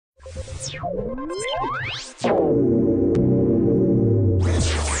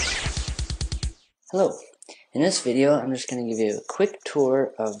Hello, in this video I'm just going to give you a quick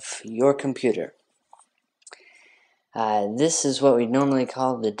tour of your computer. This is what we normally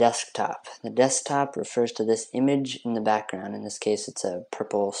call the desktop. The desktop refers to this image in the background. In this case it's a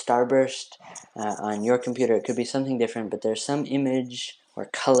purple starburst. On your computer it could be something different, but there's some image or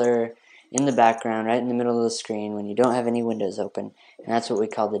color in the background right in the middle of the screen when you don't have any windows open, and that's what we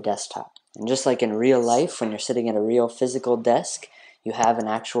call the desktop. And just like in real life, when you're sitting at a real physical desk, you have an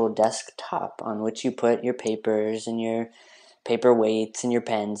actual desktop on which you put your papers and your paperweights and your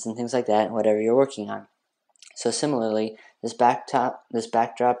pens and things like that, whatever you're working on. So similarly, this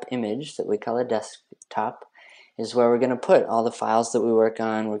backdrop image that we call a desktop is where we're going to put all the files that we work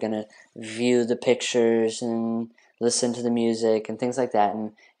on. We're going to view the pictures and listen to the music and things like that,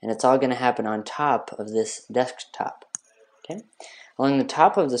 and it's all going to happen on top of this desktop. Okay? Along the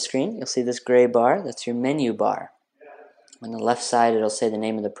top of the screen, you'll see this gray bar. That's your menu bar. On the left side, it'll say the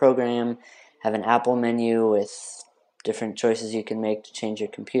name of the program, have an Apple menu with different choices you can make to change your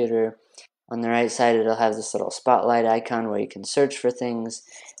computer. On the right side, it'll have this little spotlight icon where you can search for things.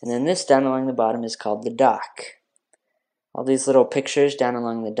 And then this down along the bottom is called the dock. All these little pictures down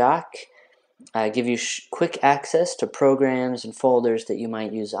along the dock give you quick access to programs and folders that you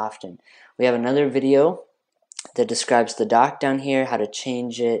might use often. We have another video that describes the dock down here, how to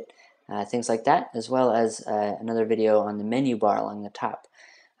change it, things like that, as well as another video on the menu bar along the top.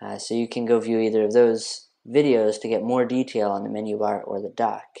 So you can go view either of those videos to get more detail on the menu bar or the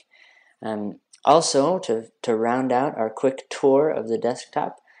dock. Also, to round out our quick tour of the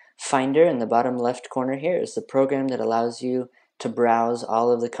desktop, Finder in the bottom left corner here is the program that allows you to browse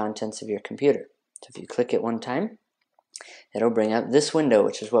all of the contents of your computer. So if you click it one time, it'll bring up this window,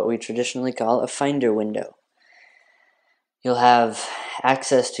 which is what we traditionally call a Finder window. You'll have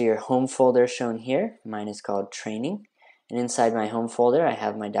access to your home folder shown here. Mine is called Training. And inside my home folder, I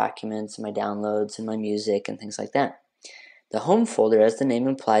have my documents, my downloads, and my music, and things like that. The home folder, as the name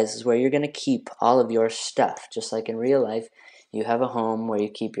implies, is where you're going to keep all of your stuff. Just like in real life, you have a home where you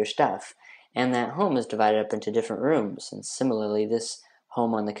keep your stuff. And that home is divided up into different rooms. And similarly, this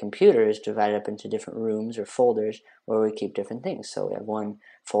home on the computer is divided up into different rooms or folders where we keep different things. So we have one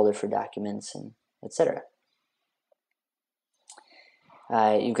folder for documents and etc.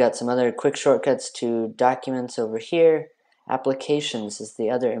 You've got some other quick shortcuts to documents over here. Applications is the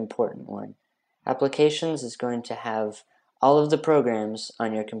other important one. Applications is going to have all of the programs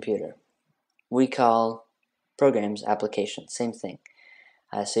on your computer. We call programs applications, same thing.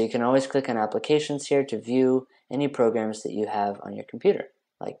 So you can always click on applications here to view any programs that you have on your computer,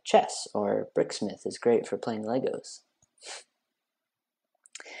 like chess or Bricksmith is great for playing Legos.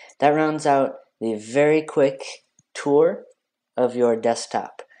 That rounds out the very quick tour of your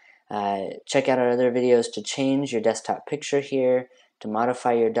desktop. Check out our other videos to change your desktop picture here, to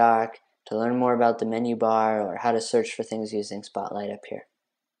modify your dock, to learn more about the menu bar, or how to search for things using Spotlight up here.